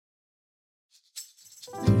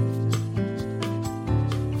Hey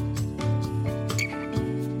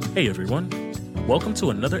everyone, welcome to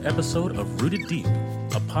another episode of Rooted Deep,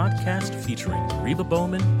 a podcast featuring Reba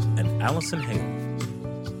Bowman and Allison Hale.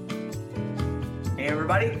 Hey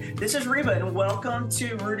everybody, this is Reba and welcome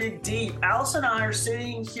to Rooted Deep. Allison and I are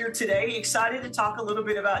sitting here today excited to talk a little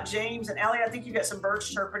bit about James. And Allie, I think you got some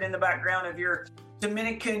birds chirping in the background of your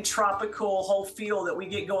Dominican tropical whole feel that we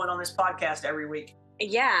get going on this podcast every week.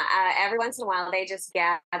 Yeah, every once in a while they just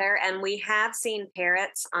gather, and we have seen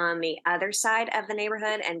parrots on the other side of the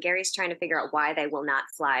neighborhood, and Gary's trying to figure out why they will not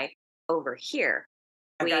fly over here.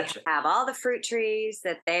 We have all the fruit trees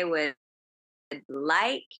that they would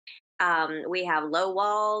like. We have low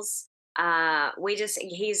walls.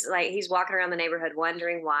 He's walking around the neighborhood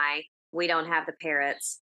wondering why we don't have the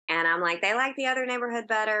parrots. And I'm like, they like the other neighborhood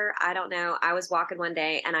better. I don't know. I was walking one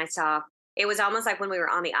day and I saw, it was almost like when we were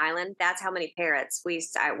on the island. That's how many parrots we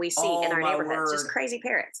see in our neighborhood. It's just crazy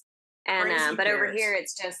parrots. And but over here,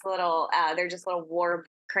 it's just little. They're just little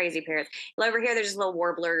crazy parrots. Over here, they're just little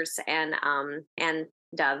warblers and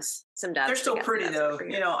doves. Some doves. They're still pretty though.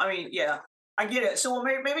 Yeah, I get it. So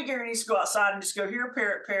maybe Gary needs to go outside and just go here,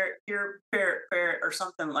 parrot, here, parrot, or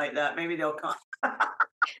something like that. Maybe they'll come.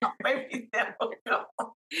 Maybe they'll come.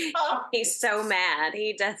 He's so mad.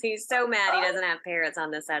 He's so mad he doesn't have parrots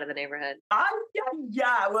on this side of the neighborhood.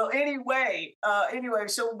 Yeah. Well, anyway.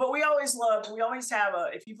 So, but we always have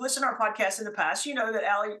if you've listened to our podcast in the past, you know that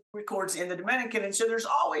Allie records in the Dominican. And so there's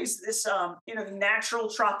always this, the natural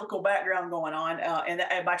tropical background going on.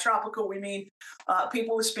 And by tropical, we mean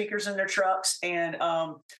people with speakers in their trucks and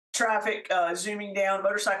traffic zooming down,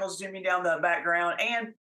 motorcycles zooming down the background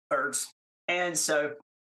and birds. And so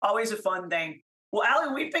always a fun thing. Well,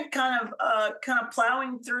 Allie, we've been kind of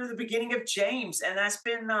plowing through the beginning of James, and that's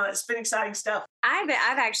been it's been exciting stuff. I've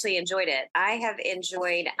actually enjoyed it. I have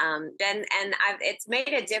enjoyed it's made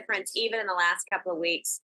a difference even in the last couple of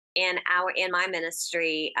weeks in my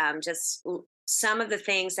ministry. Just some of the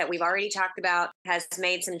things that we've already talked about has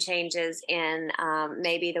made some changes in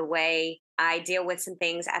maybe the way I deal with some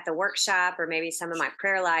things at the workshop, or maybe some of my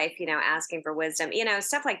prayer life, asking for wisdom,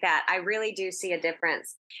 stuff like that. I really do see a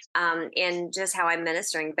difference in just how I'm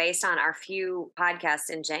ministering based on our few podcasts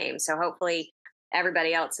in James. So hopefully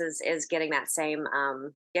everybody else is getting that same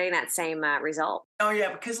result. Oh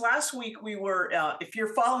yeah, because last week we were, if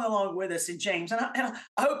you're following along with us in James, and I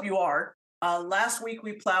hope you are. Last week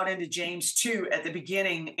we plowed into James 2 at the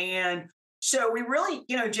beginning, and so we really,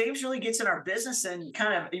 James really gets in our business and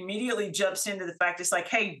kind of immediately jumps into the fact it's like,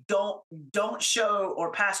 hey, don't show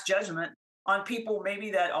or pass judgment on people maybe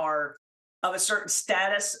that are of a certain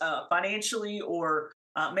status financially, or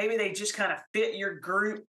maybe they just kind of fit your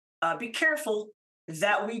group. Be careful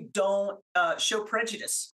that we don't show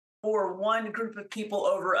prejudice for one group of people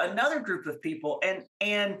over another group of people.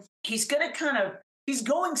 And he's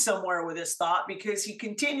going somewhere with this thought, because he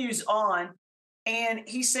continues on and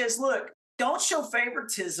he says, look, don't show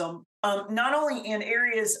favoritism, not only in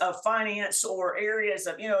areas of finance or areas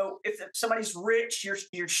of, if somebody's rich,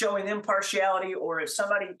 you're showing them partiality, or if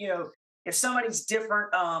somebody's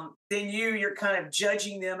different than you're kind of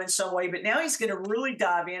judging them in some way. But now he's going to really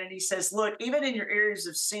dive in, and he says, look, even in your areas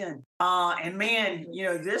of sin, and man,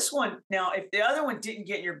 this one, now, if the other one didn't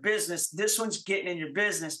get in your business, this one's getting in your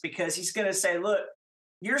business, because he's going to say, look,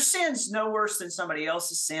 your sin's no worse than somebody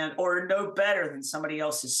else's sin, or no better than somebody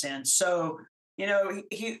else's sin. So,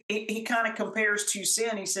 he kind of compares to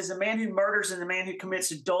sin. He says, the man who murders and the man who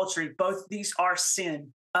commits adultery, both of these are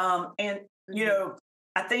sin. I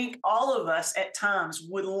think all of us at times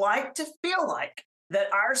would like to feel like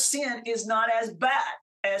that our sin is not as bad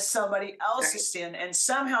as somebody else's sin. And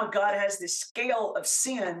somehow God has this scale of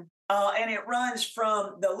sin, and it runs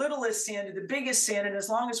from the littlest sin to the biggest sin. And as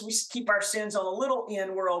long as we keep our sins on the little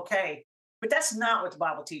end, we're okay. But that's not what the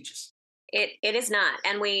Bible teaches. It is not.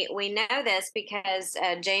 And we know this because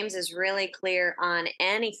James is really clear on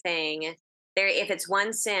anything there. If it's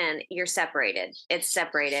one sin, you're separated. It's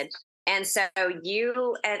separated. And so and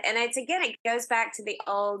it goes back to the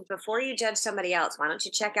old, before you judge somebody else, why don't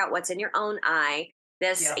you check out what's in your own eye?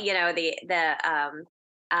 This,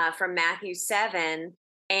 from Matthew 7,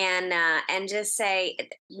 and just say,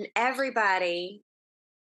 everybody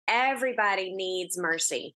needs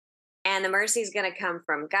mercy. And the mercy is going to come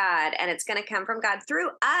from God, and it's going to come from God through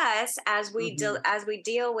us as we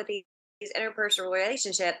deal with these interpersonal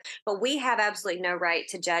relationships. But we have absolutely no right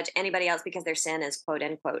to judge anybody else because their sin is, quote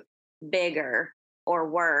unquote, bigger or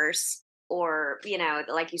worse, or,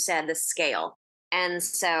 like you said, the scale. And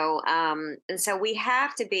so we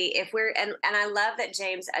have to be, if we're, and I love that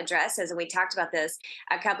James addresses, and we talked about this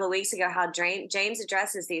a couple of weeks ago, how James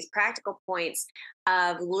addresses these practical points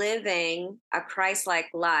of living a Christ-like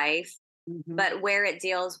life, but where it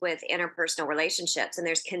deals with interpersonal relationships. And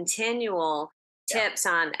there's continual tips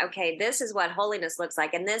on, okay, this is what holiness looks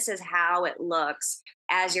like, and this is how it looks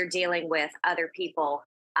as you're dealing with other people.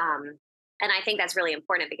 And I think that's really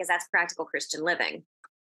important because that's practical Christian living.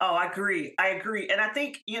 Oh, I agree. And I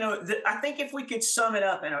think, I think if we could sum it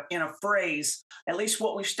up in a phrase, at least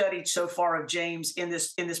what we've studied so far of James in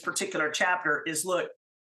this particular chapter is, look,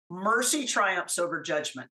 mercy triumphs over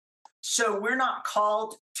judgment. So we're not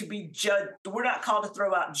called to be judged. We're not called to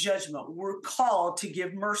throw out judgment. We're called to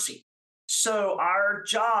give mercy. So our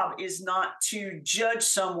job is not to judge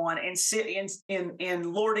someone and sit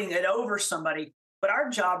in lording it over somebody. But our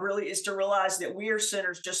job really is to realize that we are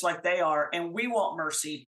sinners just like they are, and we want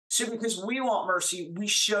mercy. So because we want mercy, we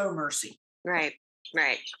show mercy. Right.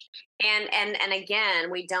 And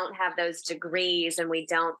again, we don't have those degrees, and we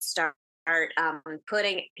don't start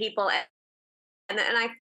putting people and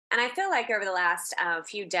I feel like over the last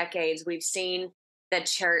few decades, we've seen the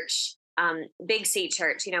church, Big C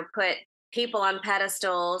church, put people on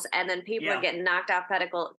pedestals, and then people are getting knocked off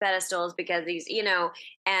pedestals because these,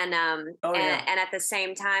 and at the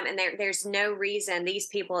same time, and there's no reason these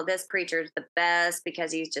people, this preacher's the best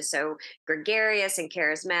because he's just so gregarious and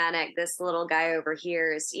charismatic. This little guy over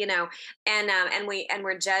here is, and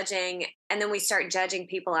we're judging, and then we start judging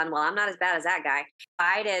people on, well, I'm not as bad as that guy.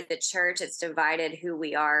 Divided the church, it's divided who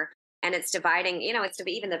we are, and it's dividing, it's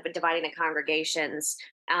even dividing the congregations.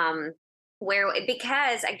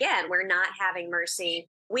 Because again, we're not having mercy.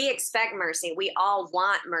 We expect mercy. We all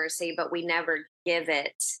want mercy, but we never give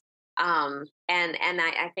it. And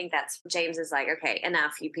I think that's, James is like, okay,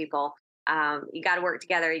 enough, you people. You got to work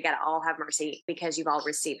together. You got to all have mercy because you've all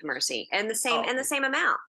received mercy and the same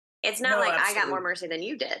amount. It's not like absolutely. I got more mercy than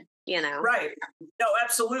you did, Right. No,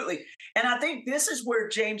 absolutely. And I think this is where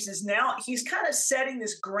James is now. He's kind of setting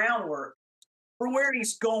this groundwork for where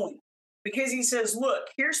he's going, because he says, look,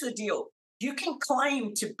 here's the deal. You can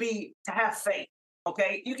claim to have faith,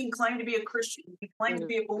 okay? You can claim to be a Christian. You can claim to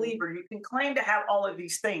be a believer. You can claim to have all of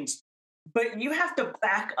these things, but you have to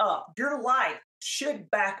back up. Your life should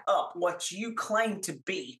back up what you claim to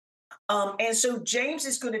be. And so James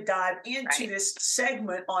is going to dive into this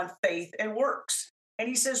segment on faith and works. And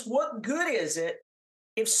he says, what good is it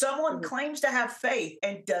if someone claims to have faith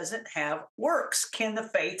and doesn't have works? Can the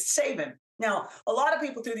faith save him? Now, a lot of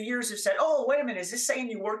people through the years have said, oh, wait a minute, is this saying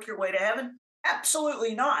you work your way to heaven?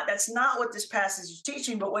 Absolutely not. That's not what this passage is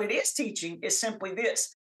teaching. But what it is teaching is simply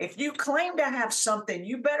this. If you claim to have something,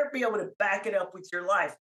 you better be able to back it up with your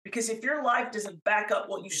life. Because if your life doesn't back up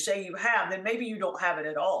what you say you have, then maybe you don't have it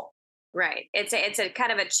at all. Right. It's a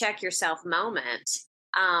kind of a check yourself moment.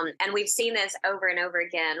 And we've seen this over and over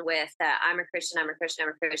again with I'm a Christian.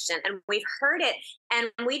 And we've heard it, and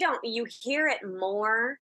you hear it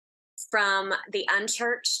more from the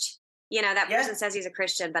unchurched, that person says he's a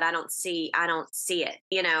Christian, but I don't see it,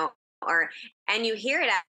 and you hear it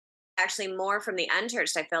actually more from the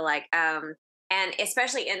unchurched, I feel like, and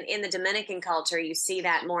especially in the Dominican culture, you see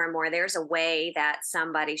that more and more. There's a way that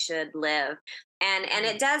somebody should live. And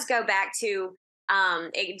it does go back to,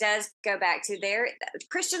 their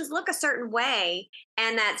Christians look a certain way,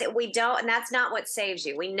 and that's not what saves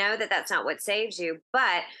you. We know that that's not what saves you,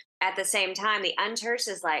 but at the same time, the unchurched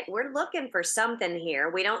is like, we're looking for something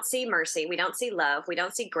here. We don't see mercy. We don't see love. We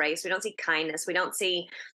don't see grace. We don't see kindness. We don't see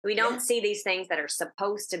these things that are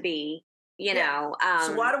supposed to be, So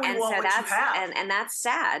why do we want what you have? And that's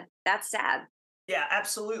sad. That's sad. Yeah,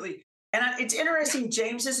 absolutely. And it's interesting.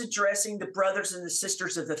 James is addressing the brothers and the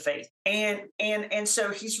sisters of the faith, and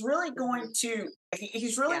so he's really going to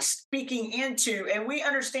speaking into. And we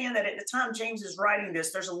understand that at the time James is writing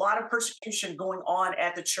this, there's a lot of persecution going on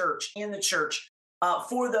in the church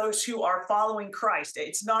for those who are following Christ.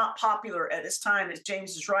 It's not popular at this time that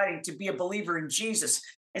James is writing to be a believer in Jesus,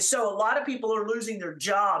 and so a lot of people are losing their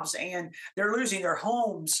jobs and they're losing their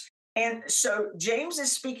homes. And so James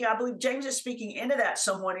is speaking, I believe James is speaking into that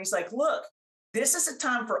someone. He's like, look, this is a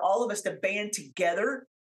time for all of us to band together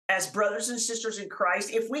as brothers and sisters in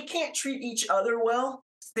Christ. If we can't treat each other well,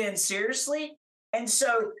 then seriously. And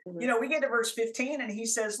so, we get to verse 15 and he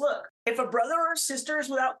says, look, if a brother or sister is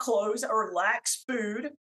without clothes or lacks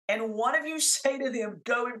food, and one of you say to them,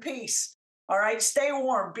 go in peace. All right, stay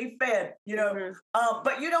warm, be fed,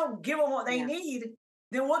 but you don't give them what they need.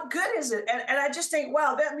 Then what good is it? And I just think,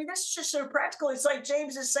 wow, this is just so practical. It's like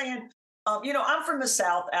James is saying, I'm from the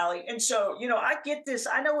South, Allie. And so, I get this.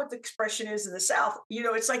 I know what the expression is in the South.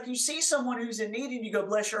 It's like you see someone who's in need and you go,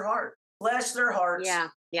 bless your heart, bless their hearts. Yeah.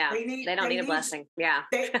 Yeah. They don't need a blessing. Yeah.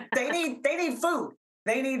 They need food.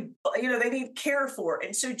 They need, they need care for.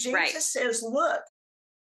 And so Jesus says, look,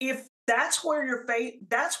 if that's where your faith,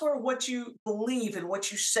 that's where what you believe and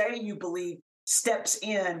what you say you believe steps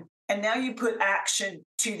in. And now you put action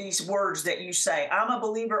to these words that you say. I'm a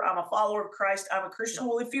believer. I'm a follower of Christ. I'm a Christian.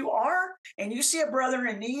 Well, if you are, and you see a brother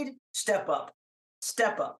in need, step up.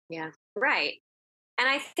 Step up. Yeah. Right. And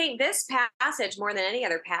I think this passage, more than any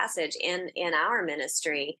other passage in our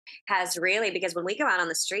ministry, has really, because when we go out on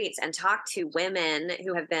the streets and talk to women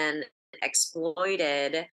who have been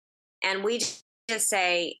exploited, and we just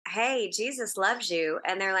say, hey, Jesus loves you.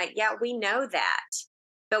 And they're like, yeah, we know that.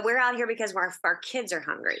 But we're out here because our kids are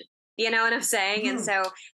hungry. You know what I'm saying? And so,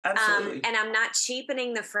 and I'm not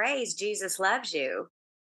cheapening the phrase, Jesus loves you.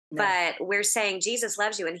 No. But we're saying Jesus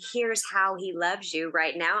loves you, and here's how he loves you.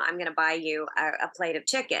 Right now, I'm going to buy you a plate of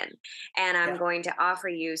chicken, and I'm going to offer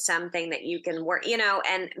you something that you can work,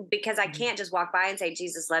 and because I can't just walk by and say,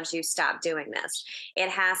 Jesus loves you, stop doing this. It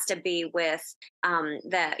has to be with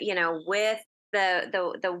with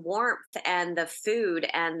the warmth and the food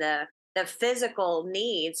and the physical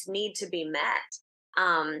needs need to be met.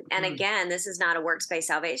 And again, this is not a works-based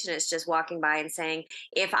salvation. It's just walking by and saying,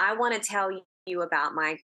 if I want to tell you about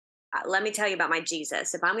let me tell you about my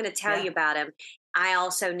Jesus. If I'm going to tell you about him, I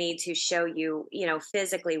also need to show you,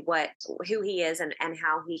 physically who he is and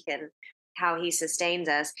how he sustains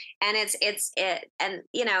us. And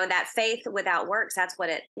that faith without works, that's what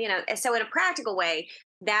so in a practical way,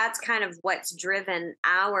 that's kind of what's driven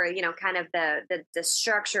our, kind of the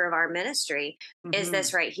structure of our ministry is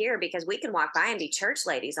this right here, because we can walk by and be church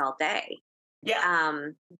ladies all day. Yeah.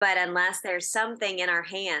 But unless there's something in our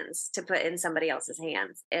hands to put in somebody else's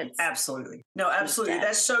hands, it's absolutely. No, absolutely.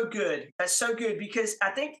 That's so good. That's so good, because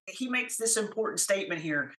I think he makes this important statement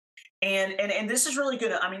here. And this is really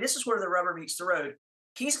good. I mean, this is where the rubber meets the road.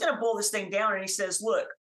 He's going to boil this thing down, and he says, look,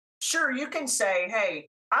 sure, you can say, hey,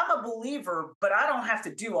 I'm a believer, but I don't have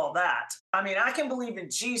to do all that. I mean, I can believe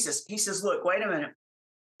in Jesus. He says, look, wait a minute.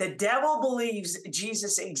 The devil believes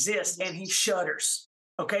Jesus exists, and he shudders.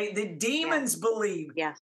 Okay, the demons believe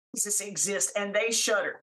Jesus exists, and they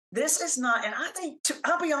shudder. This is not, and I think,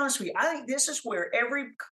 I'll be honest with you, I think this is where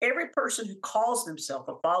every person who calls themselves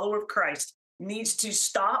a follower of Christ needs to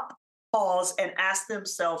stop, pause, and ask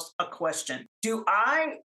themselves a question.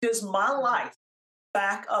 Does my life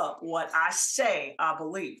back up what I say I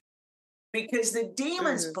believe? Because the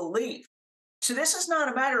demons believe. So this is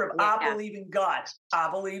not a matter of I believe in God.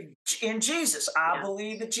 I believe in Jesus. I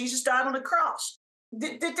believe that Jesus died on the cross.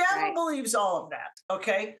 The devil believes all of that,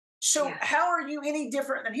 okay? So how are you any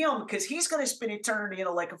different than him? Because he's going to spend eternity in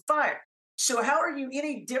a lake of fire. So how are you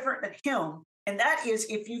any different than him? And that is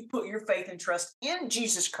if you put your faith and trust in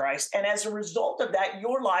Jesus Christ. And as a result of that,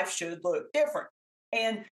 your life should look different.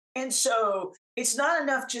 And so it's not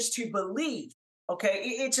enough just to believe, okay?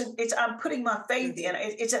 It's I'm putting my faith in.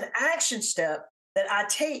 It's an action step that I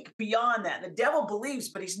take beyond that. The devil believes,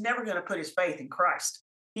 but he's never going to put his faith in Christ.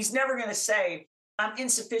 He's never going to say, I'm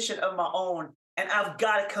insufficient of my own, and I've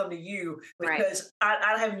got to come to you because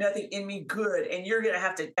I have nothing in me good, and you're going to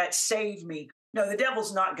have to save me. No, the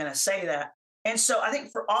devil's not going to say that. And so I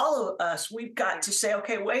think for all of us, we've got to say,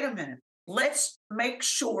 okay, wait a minute. Let's make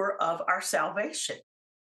sure of our salvation.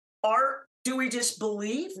 Or do we just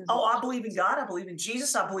believe? Oh, I believe in God. I believe in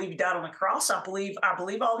Jesus. I believe he died on the cross. I believe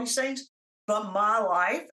all these things. But my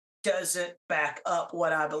life doesn't back up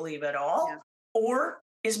what I believe at all. Yeah. Or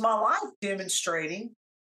is my life demonstrating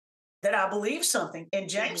that I believe something? And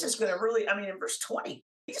James is going to really, in verse 20,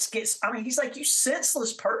 he just gets, he's like, you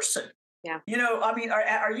senseless person. Yeah.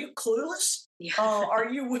 Are you clueless? Yeah.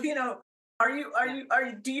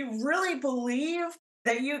 Do you really believe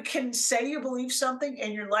that you can say you believe something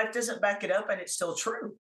and your life doesn't back it up and it's still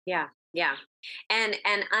true? Yeah. Yeah. And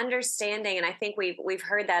understanding, and I think we've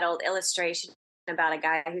heard that old illustration about a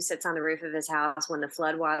guy who sits on the roof of his house when the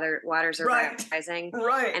flood waters are rising.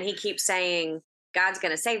 Right. And he keeps saying, God's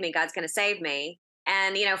going to save me. God's going to save me.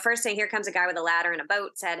 And, first thing, here comes a guy with a ladder and a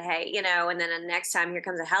boat said, hey, and then the next time here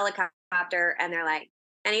comes a helicopter and they're like,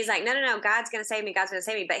 and he's like, no, God's going to save me. God's going to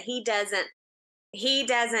save me. But he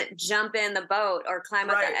doesn't jump in the boat or climb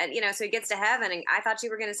up, so he gets to heaven and I thought you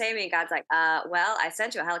were going to save me. And God's like, well, I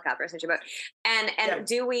sent you a helicopter, I sent you a boat. And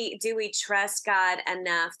do we trust God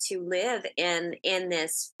enough to live in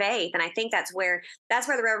this faith? And I think that's where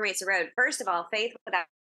the rubber meets the road. First of all, faith without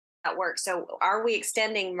work. So are we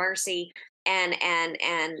extending mercy and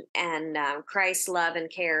Christ's love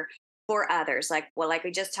and care for others, like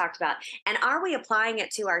we just talked about. And are we applying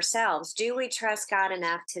it to ourselves? Do we trust God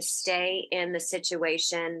enough to stay in the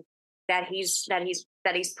situation that he's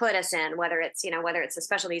put us in, whether it's a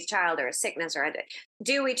special needs child or a sickness, or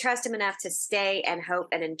do we trust him enough to stay and hope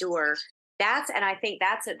and endure? And I think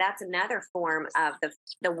that's another form of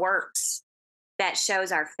the works that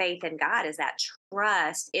shows our faith in God, is that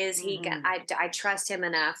trust. Is he? I trust him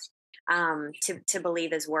enough to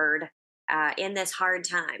believe his word in this hard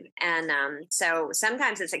time. And so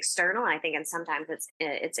sometimes it's external, I think, and sometimes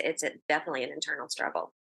it's definitely an internal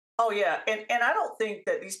struggle. Oh yeah, and I don't think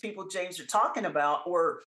that these people James are talking about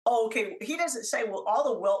were, oh, okay. He doesn't say, well, all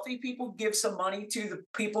the wealthy people give some money to the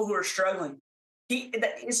people who are struggling.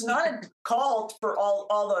 It's not a call for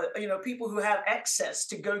all the people who have excess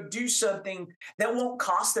to go do something that won't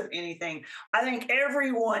cost them anything. I think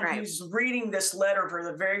everyone who's reading this letter for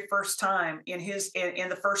the very first time in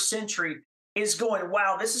the first century is going,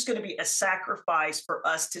 wow, this is going to be a sacrifice for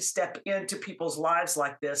us to step into people's lives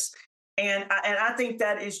like this. And I think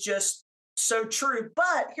that is just so true.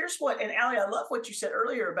 But here's what, and Allie, I love what you said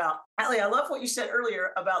earlier about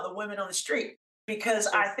the women on the street. Because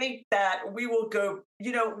I think that we will go,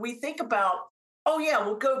 we think about, oh yeah,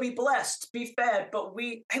 we'll go be blessed, be fed, but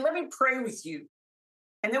hey, let me pray with you.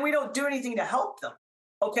 And then we don't do anything to help them.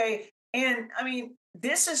 Okay. And I mean,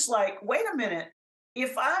 this is like, wait a minute.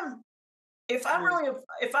 If I'm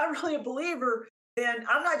really a believer, then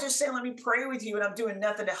I'm not just saying, let me pray with you and I'm doing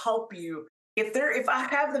nothing to help you. If I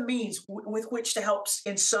have the means with which to help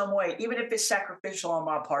in some way, even if it's sacrificial on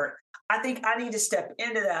my part, I think I need to step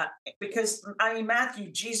into that, because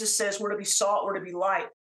Matthew, Jesus says we're to be salt, we're to be light.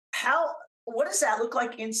 What does that look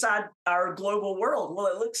like inside our global world? Well,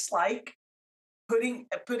 it looks like putting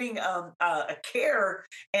a care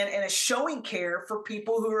and a showing care for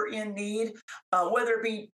people who are in need, whether it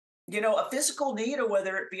be a physical need, or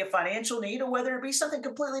whether it be a financial need, or whether it be something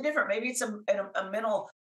completely different. Maybe it's a mental,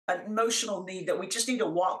 emotional need that we just need to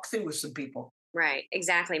walk through with some people. Right.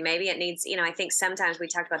 Exactly. Maybe it needs, I think sometimes, we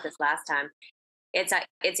talked about this last time,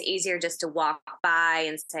 it's easier just to walk by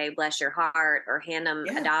and say, bless your heart, or hand them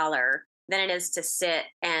 $1, than it is to sit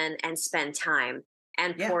and spend time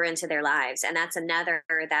and pour into their lives. And that's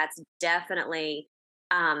definitely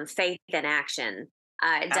faith in action.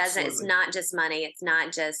 It's not just money. It's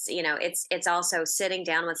not just, it's also sitting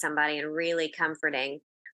down with somebody and really comforting.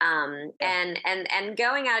 And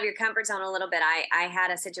going out of your comfort zone a little bit. I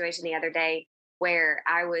had a situation the other day where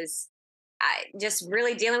I was just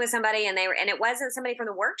really dealing with somebody, and it wasn't somebody from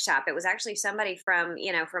the workshop. It was actually somebody from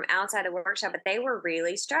outside the workshop, but they were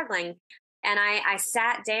really struggling. And I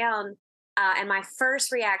sat down, and my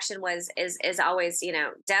first reaction is always,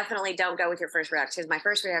 definitely don't go with your first reaction. My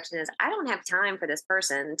first reaction is, I don't have time for this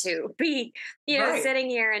person to be, sitting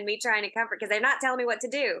here and me trying to comfort, because they're not telling me what to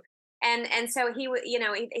do. And so he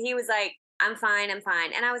was like, I'm fine.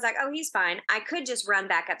 And I was like, oh, he's fine. I could just run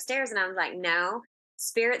back upstairs. And I was like, no,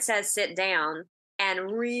 Spirit says sit down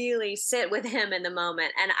and really sit with him in the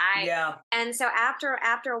moment. And so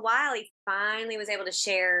after a while, he finally was able to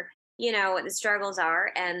share, what the struggles are.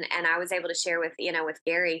 And I was able to share with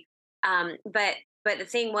Gary. But the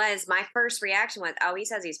thing was, my first reaction was, oh, he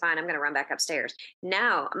says he's fine, I'm going to run back upstairs.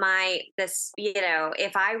 No,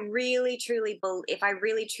 if I really truly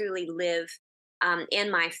live in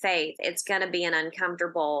my faith, it's going to be an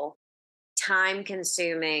uncomfortable,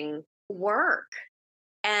 time-consuming work,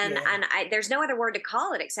 and there's no other word to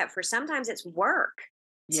call it except for sometimes it's work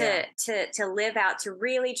to live out, to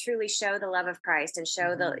really truly show the love of Christ and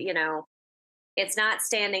show it's not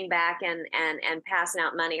standing back and passing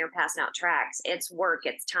out money or passing out tracts. It's work,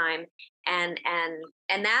 it's time, and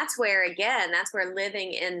that's where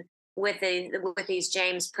living in with these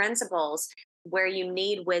James principles, where you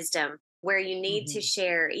need wisdom, where you need to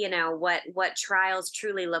share, what trials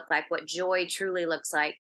truly look like, what joy truly looks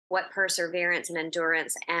like, what perseverance and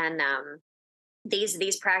endurance, and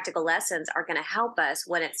these practical lessons are going to help us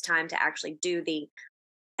when it's time to actually do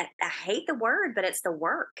I hate the word, but it's the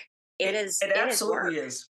work. It absolutely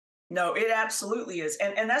is. No, it absolutely is.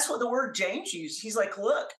 And that's what the word James used. He's like,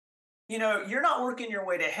 look, you're not working your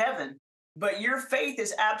way to heaven, but your faith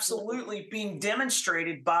is absolutely being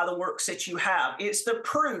demonstrated by the works that you have. It's the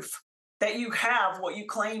proof that you have what you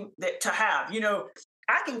claim to have.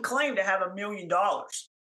 I can claim to have $1 million,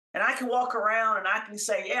 and I can walk around and I can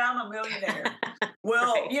say, yeah, I'm a millionaire.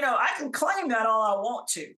 Well, I can claim that all I want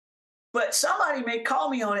to, but somebody may call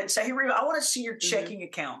me on it and say, hey, Reba, I want to see your checking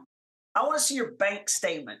account. I want to see your bank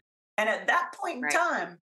statement. And at that point in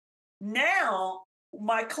time, now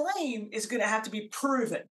my claim is going to have to be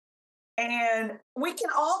proven. And we can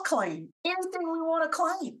all claim anything we want to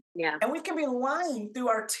claim. Yeah. And we can be lying through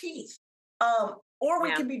our teeth. Or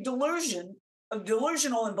we can be delusional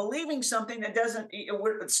and believing something that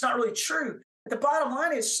it's not really true. But the bottom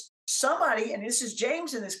line is somebody, and this is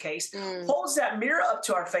James in this case, holds that mirror up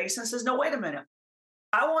to our face and says, no, wait a minute.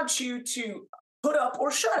 I want you to put up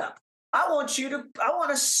or shut up. I want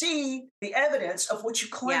to see the evidence of what you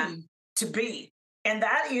claim to be. And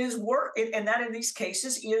that is work. And that in these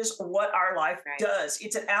cases is what our life does.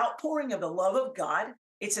 It's an outpouring of the love of God.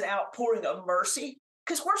 It's an outpouring of mercy,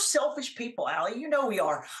 because we're selfish people, Allie. You know we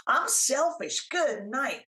are. I'm selfish. Good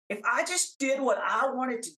night. If I just did what I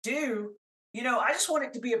wanted to do, I just want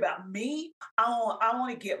it to be about me. I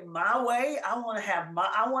want to get my way. I want to have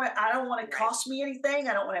I don't want it to cost me anything.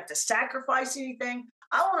 I don't want to have to sacrifice anything.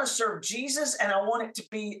 I want to serve Jesus, and I want it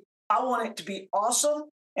to be awesome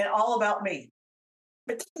and all about me.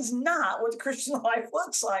 But that is not what the Christian life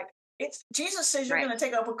looks like. Jesus says you're going to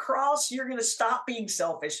take up a cross. You're going to stop being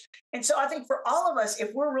selfish. And so I think for all of us,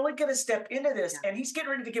 if we're really going to step into this, and he's getting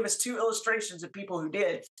ready to give us 2 illustrations of people who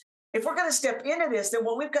did, if we're going to step into this, then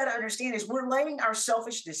what we've got to understand is we're laying our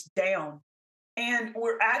selfishness down, and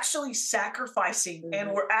we're actually sacrificing,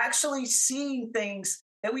 and we're actually seeing things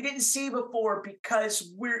that we didn't see before,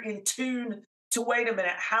 because we're in tune to, wait a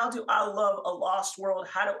minute, how do I love a lost world?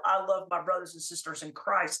 How do I love my brothers and sisters in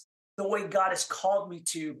Christ the way God has called me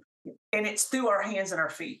to? And it's through our hands and our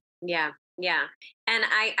feet. Yeah. Yeah. And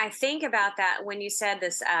I think about that when you said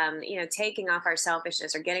this, taking off our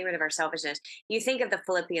selfishness or getting rid of our selfishness. You think of the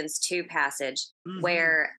Philippians 2 passage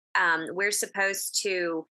where we're supposed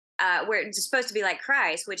to be like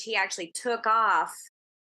Christ, which he actually took off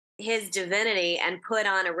his divinity and put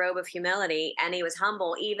on a robe of humility, and he was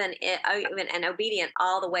humble, even and obedient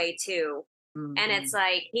all the way to. And it's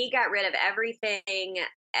like he got rid of everything.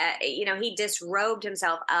 He disrobed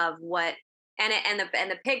himself of what, and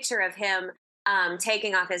the picture of him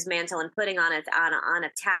taking off his mantle and putting on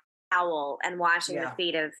a towel and washing the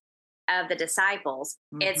feet of the disciples.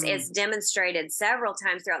 It's demonstrated several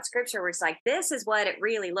times throughout Scripture where it's like, this is what it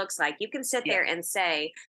really looks like. You can sit there and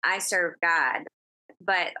say, I serve God,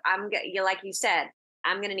 but like you said,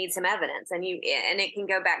 I'm going to need some evidence. And it can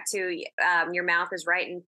go back to your mouth is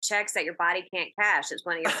writing checks that your body can't cash. It's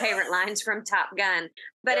one of your favorite lines from Top Gun.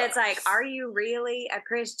 But it's like, are you really a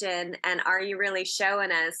Christian? And are you really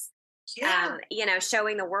showing us,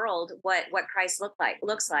 showing the world what Christ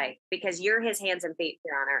looks like? Because you're his hands and feet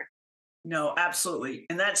here on earth. No, absolutely.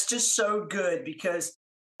 And that's just so good, because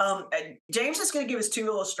James is going to give us 2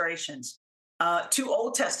 illustrations, 2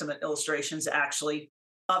 Old Testament illustrations, actually,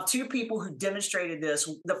 of 2 people who demonstrated this.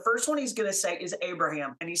 The first one he's going to say is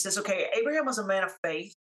Abraham. And he says, okay, Abraham was a man of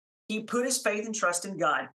faith. He put his faith and trust in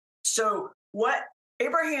God. So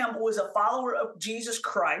Abraham was a follower of Jesus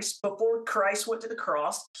Christ before Christ went to the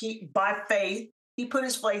cross. By faith, he put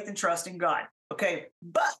his faith and trust in God. Okay,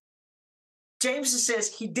 but James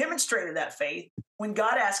says he demonstrated that faith when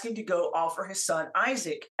God asked him to go offer his son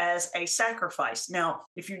Isaac as a sacrifice. Now,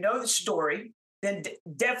 if you know the story, then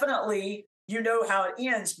definitely you know how it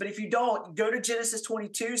ends. But if you don't, go to Genesis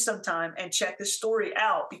 22 sometime and check this story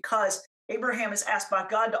out, because Abraham is asked by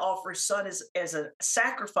God to offer his son as a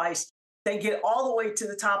sacrifice. They get all the way to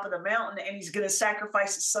the top of the mountain, and he's going to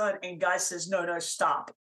sacrifice his son. And God says, no,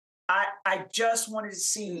 stop. I just wanted to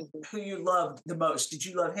see who you loved the most. Did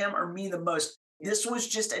you love him or me the most? This was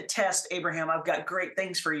just a test, Abraham. I've got great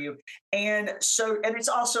things for you. And it's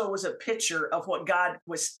also was a picture of what God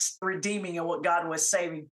was redeeming and what God was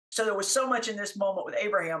saving. So there was so much in this moment with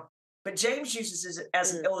Abraham, but James uses it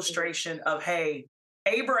as an illustration of, hey,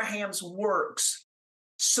 Abraham's works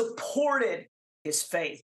supported his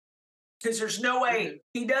faith, because there's no way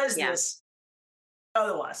he does this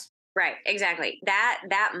otherwise. Right, exactly.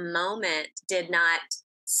 That moment did not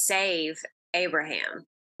save Abraham.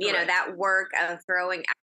 That work of throwing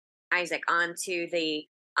Isaac onto the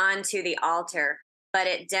altar, but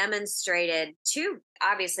it demonstrated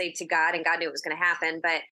obviously to God, and God knew it was going to happen,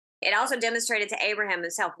 but it also demonstrated to Abraham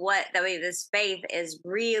himself what the way this faith is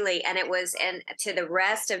really, and it was, and to the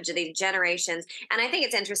rest of the generations. And I think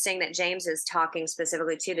it's interesting that James is talking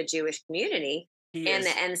specifically to the Jewish community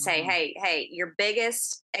and say, hey, your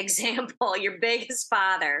biggest example, your biggest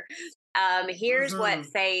father, here's what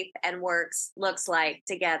faith and works looks like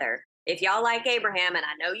together. If y'all like Abraham, and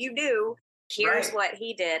I know you do, here's what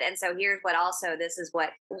he did. And so here's what also, this is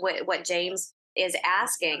what James is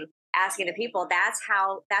asking the people. That's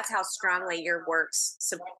how strongly your works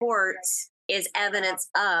supports is evidence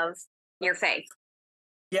of your faith.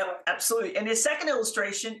 Yep, absolutely. And his second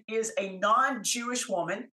illustration is a non-Jewish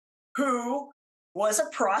woman who was a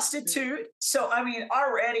prostitute. So I mean,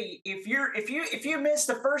 already, if you missed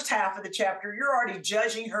the first half of the chapter, you're already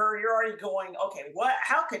judging her. You're already going, okay, what?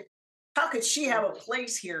 How could she have a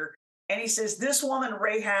place here? And he says, this woman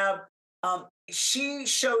Rahab, she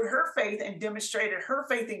showed her faith and demonstrated her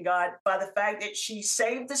faith in God by the fact that she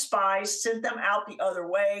saved the spies, sent them out the other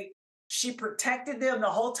way. She protected them the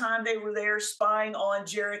whole time they were there spying on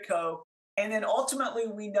Jericho. And then ultimately,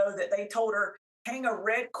 we know that they told her, hang a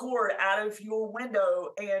red cord out of your window,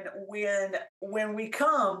 and when we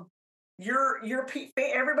come,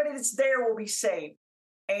 everybody that's there will be saved.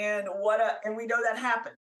 And and we know that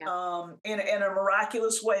happened. In a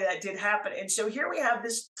miraculous way. That did happen. And so here we have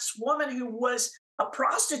this woman who was a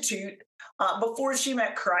prostitute before she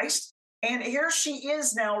met Christ, and here she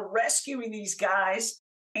is now rescuing these guys,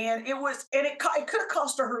 and it could have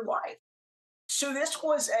cost her life. So this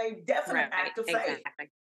was a definite act of faith. Exactly.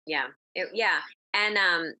 Yeah.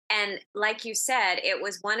 And like you said, it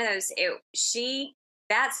was one of those,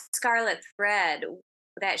 that scarlet thread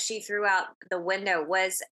that she threw out the window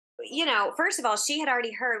was, first of all, she had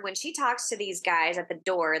already heard when she talks to these guys at the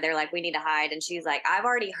door, they're like, we need to hide. And she's like, I've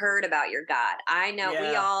already heard about your God. I know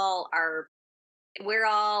we're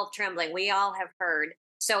all trembling. We all have heard.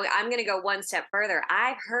 So I'm going to go one step further.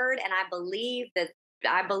 I've heard and I believe it,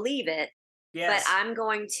 but I'm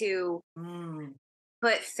going to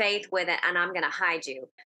put faith with it, and I'm going to hide you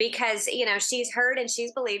because, she's heard and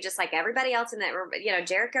she's believed just like everybody else in that,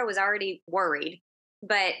 Jericho was already worried.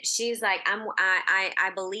 But she's like,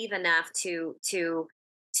 I believe enough to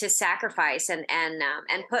sacrifice and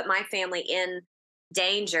put my family in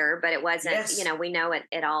danger, but it wasn't, we know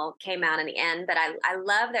it all came out in the end. But I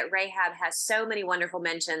love that Rahab has so many wonderful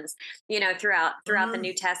mentions, throughout the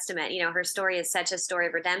New Testament. Her story is such a story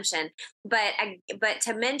of redemption. But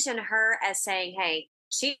to mention her as saying, hey,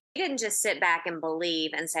 she didn't just sit back and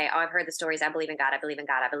believe and say, oh, I've heard the stories. I believe in God. I believe in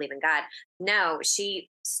God. I believe in God. No, she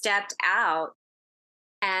stepped out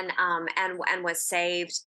and was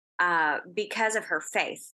saved because of her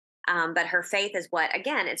faith. But her faith is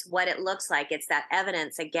it's what it looks like. It's that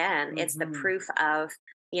evidence again. Mm-hmm. It's the proof of,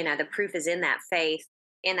 the proof is in that faith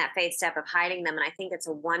step of hiding them. And I think it's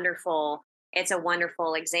a wonderful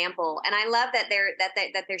example. And I love that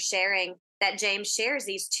they're sharing, that James shares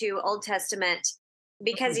these two Old Testament,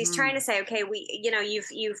 because he's trying to say, okay,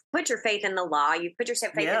 you've put your faith in the law, you've put your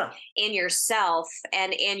faith in yourself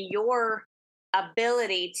and in your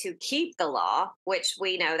ability to keep the law, which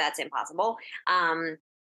we know that's impossible.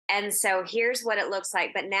 And so here's what it looks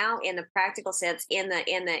like. But now in the practical sense, in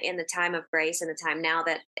the time of grace, in the time now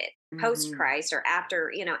that post Christ or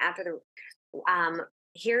after the,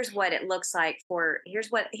 here's what it looks like here's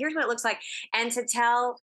what it looks like. And to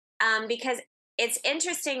tell, because it's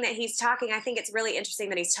interesting that he's talking, I think it's really interesting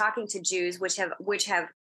that he's talking to Jews, which have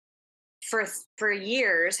for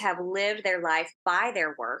years have lived their life by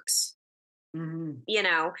their works. Mm-hmm.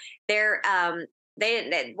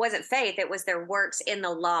 It wasn't faith, it was their works in the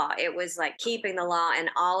law. It was like keeping the law and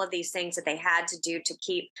all of these things that they had to do to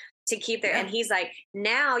keep their, and he's like,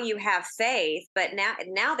 now you have faith, but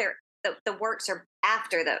now the works are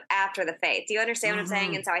after the faith. Do you understand what I'm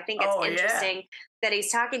saying? And so I think it's interesting that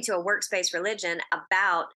he's talking to a works-based religion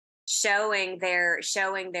about showing their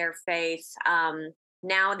faith.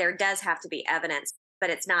 Now there does have to be evidence, but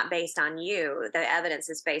it's not based on you. The evidence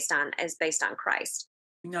is based on Christ.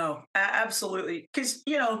 No, absolutely. Because,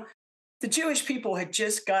 the Jewish people had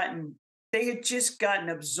just gotten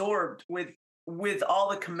absorbed with all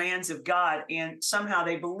the commands of God. And somehow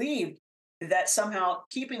they believed that somehow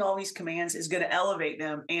keeping all these commands is going to elevate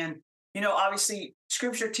them. And, obviously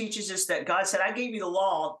scripture teaches us that God said, I gave you the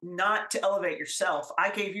law not to elevate yourself.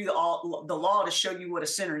 I gave you the law to show you what a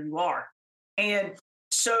sinner you are. And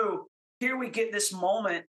so here we get this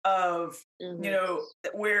moment of,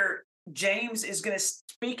 where James is going to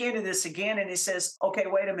speak into this again. And he says, okay,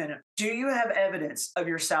 wait a minute. Do you have evidence of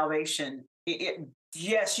your salvation?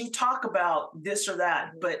 Yes, you talk about this or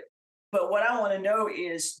that, but what I want to know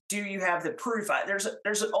is, do you have the proof? There's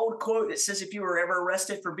an old quote that says, if you were ever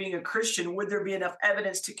arrested for being a Christian, would there be enough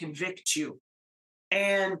evidence to convict you?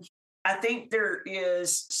 And I think there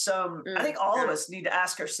is I think all of us need to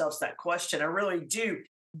ask ourselves that question. I really do.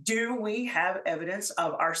 Do we have evidence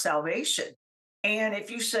of our salvation? And if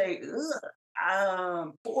you say,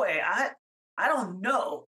 boy, I don't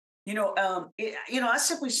know, I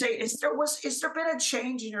simply say, is there been a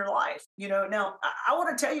change in your life? Now I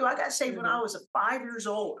want to tell you, I got saved when I was 5 years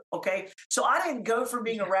old. Okay. So I didn't go from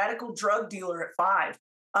being a radical drug dealer at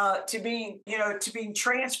 5 to being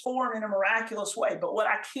transformed in a miraculous way. But what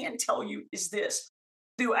I can tell you is this: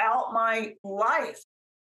 throughout my life,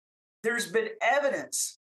 there's been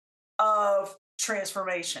evidence of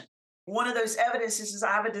transformation. One of those evidences is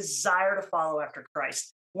I have a desire to follow after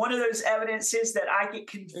Christ. One of those evidences that I get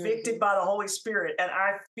convicted by the Holy Spirit, and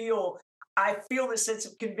I feel the sense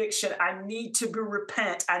of conviction. I need to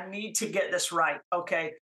repent. I need to get this right.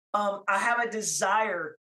 Okay. I have a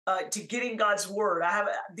desire to get in God's word.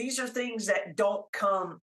 These are things that don't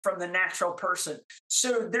come from the natural person.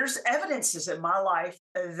 So there's evidences in my life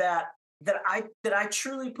that I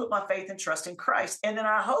truly put my faith and trust in Christ. And then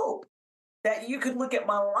I hope that you could look at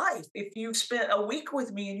my life if you've spent a week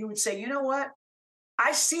with me and you would say, you know what?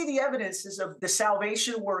 I see the evidences of the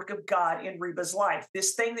salvation work of God in Reba's life.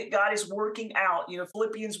 This thing that God is working out.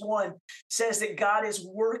 Philippians 1 says that God is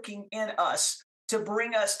working in us to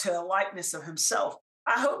bring us to a likeness of himself.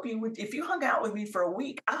 I hope you would, if you hung out with me for a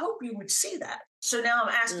week, I hope you would see that. So now I'm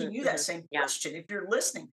asking you that same question. If you're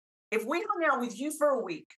listening, if we hung out with you for a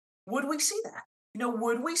week, would we see that?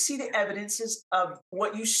 Would we see the evidences of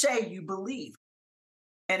what you say you believe?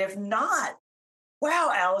 And if not,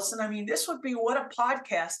 wow, Allison, this would be what a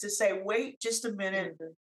podcast to say, wait just a minute.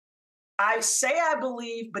 I say I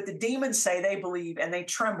believe, but the demons say they believe and they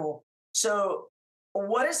tremble. So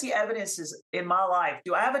what is the evidences in my life?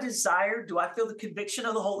 Do I have a desire? Do I feel the conviction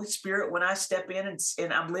of the Holy Spirit when I step in and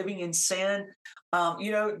I'm living in sin? What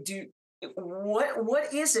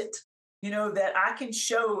is it, that I can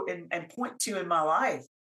show and point to in my life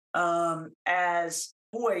as,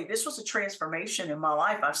 boy, this was a transformation in my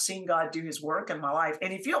life. I've seen God do his work in my life.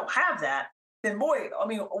 And if you don't have that, then boy,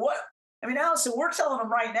 Allison, we're telling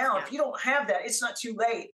them right now, if you don't have that, it's not too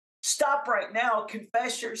late. Stop right now,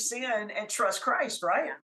 confess your sin and trust Christ, right?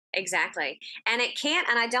 Yeah, exactly. And it can't,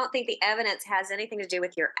 and I don't think the evidence has anything to do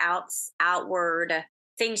with your outward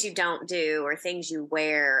things you don't do or things you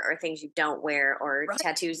wear or things you don't wear or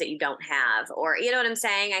tattoos that you don't have, or, you know what I'm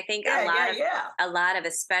saying? I think a lot of,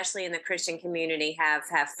 especially in the Christian community, have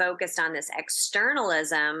focused on this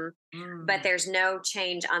externalism, but there's no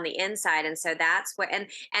change on the inside. And so that's where, and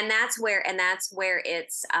that's where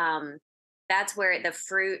it's, that's where the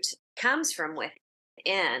fruit comes from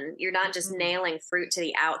within. You're not just nailing fruit to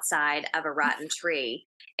the outside of a rotten tree.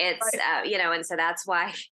 It's, and so that's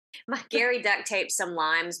why Gary duct taped some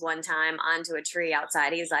limes one time onto a tree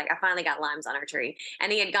outside. He's like, I finally got limes on our tree.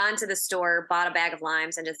 And he had gone to the store, bought a bag of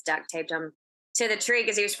limes and just duct taped them to the tree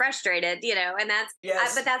because he was frustrated, and that's,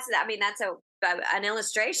 but that's an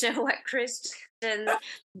illustration of what Christians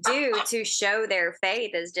do to show their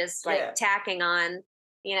faith, is just like tacking on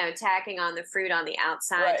the fruit on the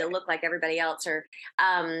outside to look like everybody else. Or,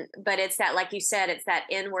 but it's that, like you said, it's that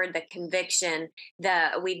inward, the conviction,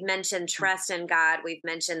 we've mentioned trust in God. We've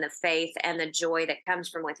mentioned the faith and the joy that comes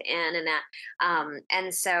from within, and that,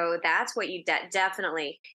 and so that's what you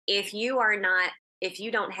definitely, if you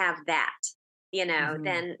don't have that,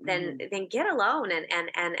 then get alone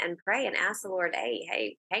and pray and ask the Lord,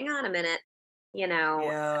 hey, hang on a minute,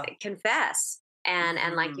 confess.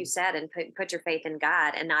 And like you said, and put your faith in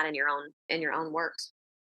God and not in your own works.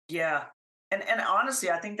 Yeah. And honestly,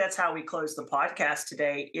 I think that's how we close the podcast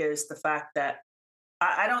today, is the fact that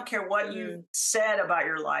I don't care what you said about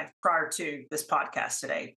your life prior to this podcast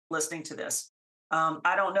today, listening to this.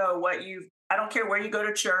 I don't care where you go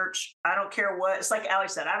to church. I don't care it's like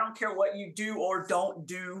Alex said, I don't care what you do or don't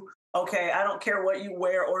do. Okay. I don't care what you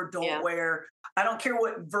wear or don't wear. I don't care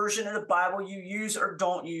what version of the Bible you use or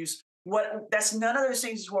don't use. That's none of those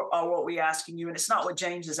things are what we're asking you. And it's not what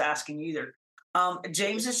James is asking either.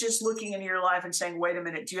 James is just looking into your life and saying, wait a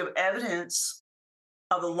minute, do you have evidence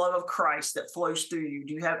of the love of Christ that flows through you?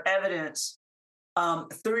 Do you have evidence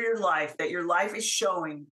through your life that your life is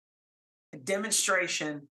showing a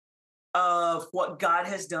demonstration of what God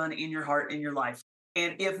has done in your heart, in your life?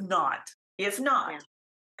 And if not,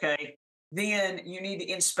 okay, then you need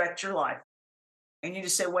to inspect your life. And you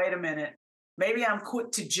just say, wait a minute, maybe I'm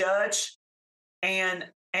quick to judge and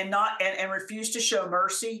refuse to show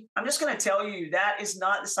mercy. I'm just going to tell you that is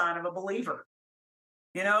not the sign of a believer,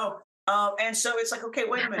 and so it's like, okay,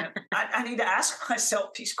 wait a minute. I need to ask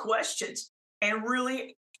myself these questions and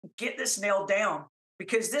really get this nailed down,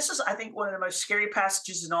 because this is, I think, one of the most scary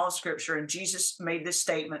passages in all of Scripture. And Jesus made this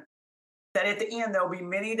statement that at the end, there'll be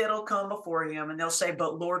many that'll come before him and they'll say,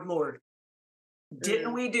 but Lord, Lord,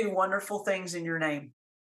 didn't we do wonderful things in your name?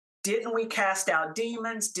 Didn't we cast out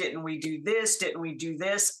demons? Didn't we do this? Didn't we do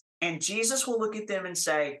this? And Jesus will look at them and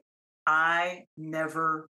say, I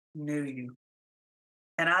never knew you.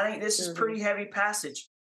 And I think this is a pretty heavy passage.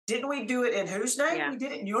 Didn't we do it in whose name? Yeah. We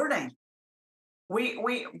did it in your name.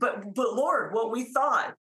 But Lord, what we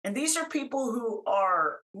thought. And these are people who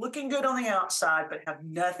are looking good on the outside, but have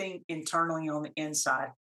nothing internally on the inside.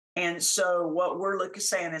 And so what we're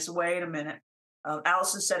saying is, wait a minute.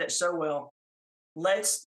 Allison said it so well.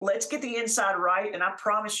 let's get the inside right. And I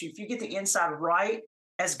promise you, if you get the inside right,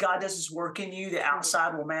 as God does his work in you, the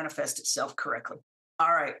outside will manifest itself correctly.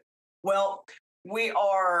 All right. Well, we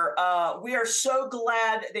are so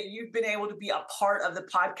glad that you've been able to be a part of the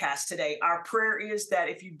podcast today. Our prayer is that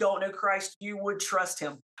if you don't know Christ, you would trust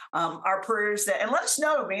him. Our prayer is that, and let us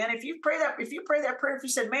know, man, if you pray that prayer, if you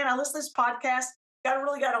said, man, I listened to this podcast, God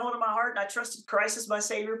really got a hold of my heart and I trusted Christ as my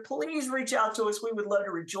Savior, please reach out to us. We would love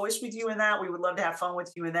to rejoice with you in that. We would love to have fun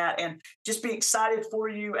with you in that and just be excited for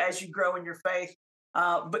you as you grow in your faith.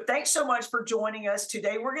 But thanks so much for joining us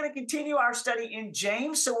today. We're going to continue our study in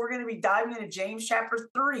James. So we're going to be diving into James chapter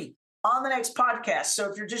 3 on the next podcast.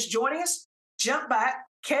 So if you're just joining us, jump back,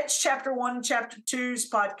 catch chapter 1 and chapter 2's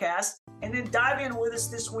podcast, and then dive in with us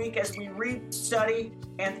this week as we read, study,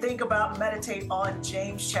 and think about, meditate on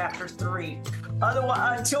James chapter 3.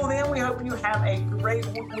 Otherwise, until then, we hope you have a great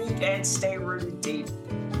week and stay rooted deep.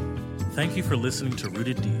 Thank you for listening to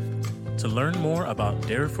Rooted Deep. To learn more about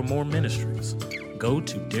Dare for More Ministries, go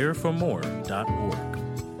to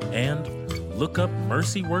dareformore.org and look up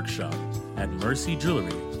Mercy Workshop at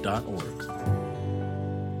mercyjewelry.org.